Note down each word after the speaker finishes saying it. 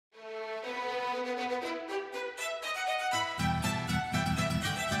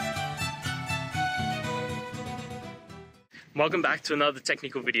Welcome back to another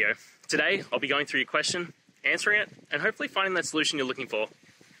technical video. Today, I'll be going through your question, answering it, and hopefully finding that solution you're looking for.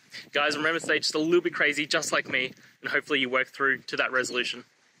 Guys, remember to stay just a little bit crazy, just like me, and hopefully you work through to that resolution.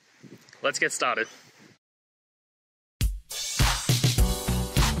 Let's get started.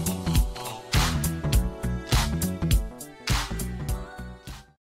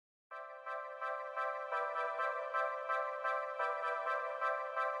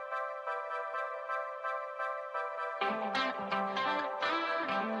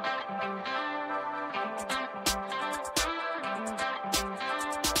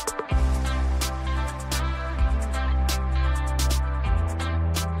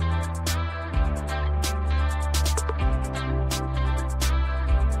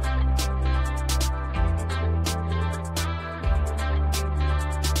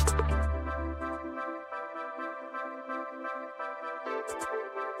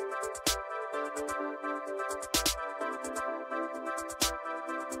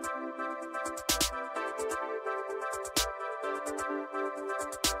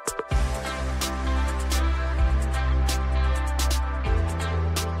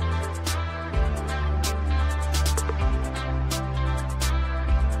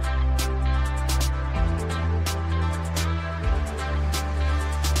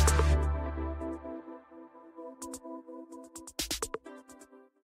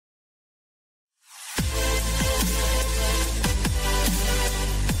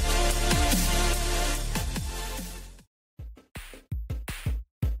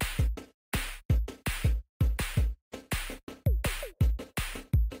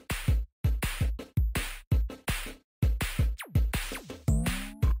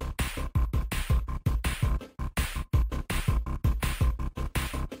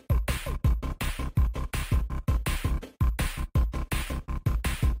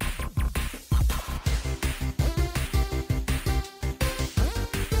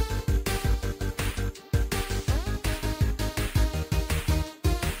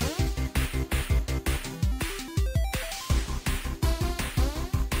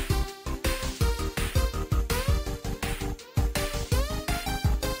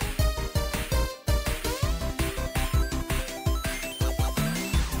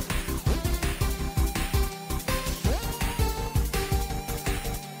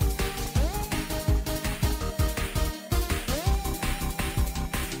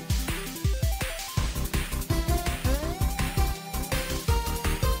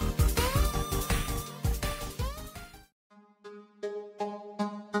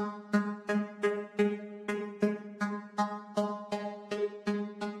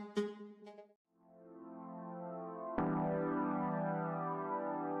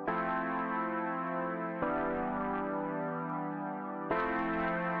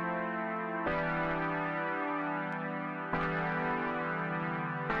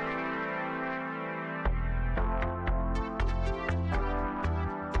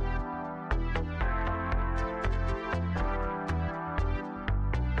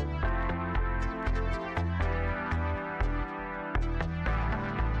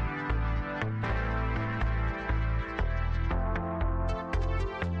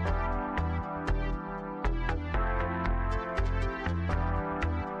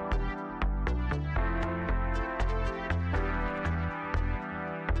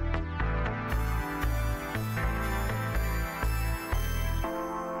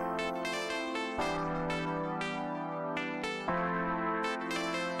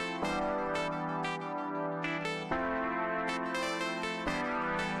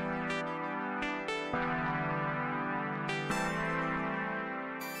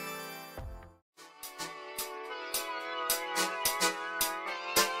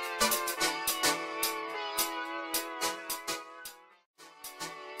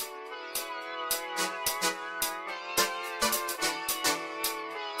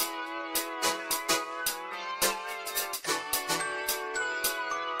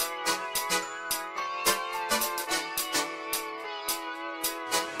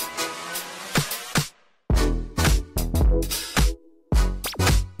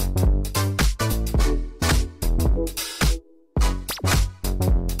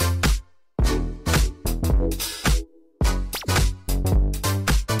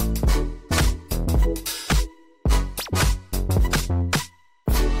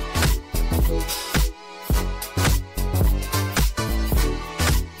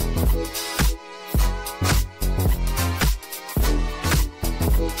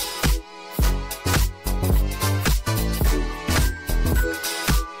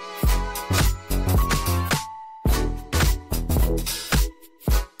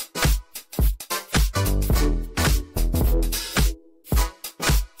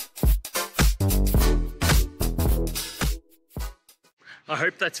 I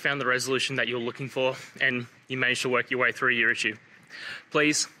hope that's found the resolution that you're looking for and you managed to work your way through your issue.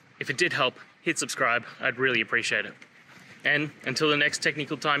 Please, if it did help, hit subscribe. I'd really appreciate it. And until the next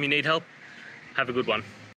technical time you need help, have a good one.